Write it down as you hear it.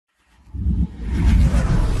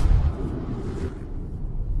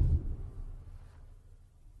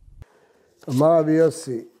אמר רבי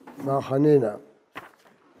יוסי, בר חנינא,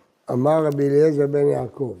 אמר רבי אליעזר בן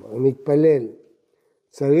יעקב, המתפלל,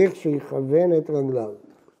 צריך שיכוון את רגליו,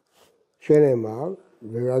 שנאמר,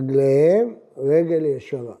 ורגליהם רגל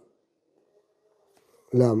ישרה.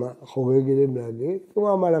 למה? אנחנו רגילים להגיד, כמו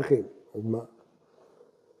המלאכים. אז מה?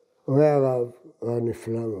 אומר הרב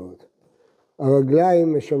נפלא מאוד.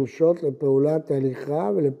 הרגליים משמשות לפעולת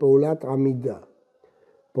הליכה ולפעולת עמידה.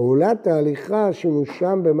 פעולת ההליכה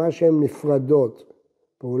שימושם במה שהן נפרדות.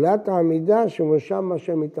 פעולת העמידה שימושם במה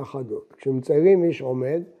שהן מתאחדות. כשמציירים איש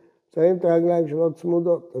עומד, מציירים את הרגליים שלו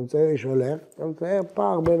צמודות. אתה מצייר איש הולך, אתה מצייר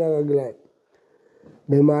פער בין הרגליים.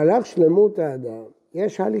 במהלך שלמות האדם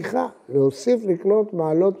יש הליכה, להוסיף לקנות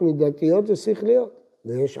מעלות מידתיות ושכליות.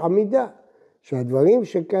 ויש עמידה, שהדברים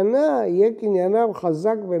שקנה יהיה קניינם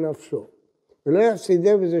חזק בנפשו. ולא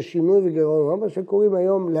יפסידה בזה שינוי וגירעון, מה שקוראים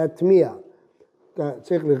היום להטמיע. אתה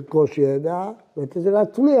צריך לרכוש ידע, ואתה צריך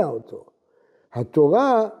להטמיע אותו.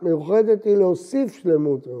 התורה מיוחדת היא להוסיף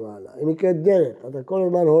שלמות ומעלה. היא נקראת דרך, אתה כל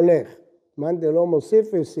הזמן הולך. מאן דלא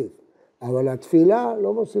מוסיף ויוסיף. אבל התפילה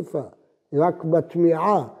לא מוסיפה. היא רק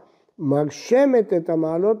בתמיעה, מרשמת את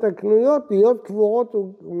המעלות הקנויות להיות קבורות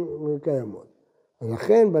וקיימות.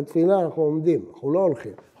 ולכן בתפילה אנחנו עומדים, אנחנו לא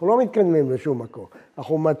הולכים, אנחנו לא מתקדמים לשום מקום.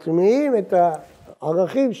 אנחנו מטמיעים את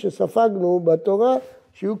הערכים שספגנו בתורה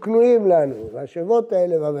שיהיו קנויים לנו, והשבות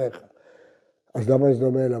האלה רבך. אז למה זה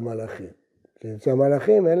דומה למלאכים? כי אצל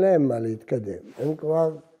המלאכים אין להם מה להתקדם, הם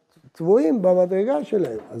כבר טבועים במדרגה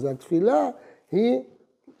שלהם. אז התפילה היא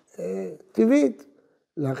טבעית,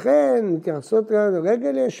 לכן מתייחסות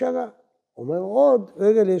רגל ישרה. אומר עוד,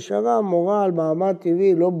 רגל ישרה מורה על מעמד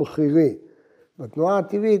טבעי לא בחירי. בתנועה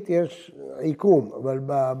הטבעית יש עיקום, אבל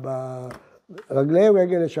ברגליהם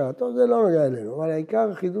רגל ישרה. טוב, זה לא נוגע אלינו, אבל העיקר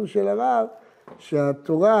החידוש של הרב,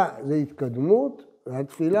 שהתורה זה התקדמות,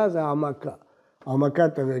 והתפילה זה העמקה,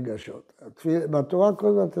 העמקת הרגשות. בתורה כל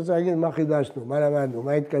הזמן אתה צריך להגיד מה חידשנו, מה למדנו,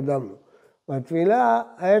 מה התקדמנו. בתפילה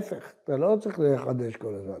ההפך, אתה לא צריך לחדש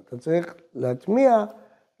כל הזמן, אתה צריך להטמיע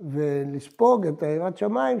ולספוג את יראת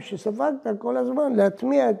שמיים שספגת כל הזמן,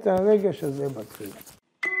 להטמיע את הרגש הזה בתפילה.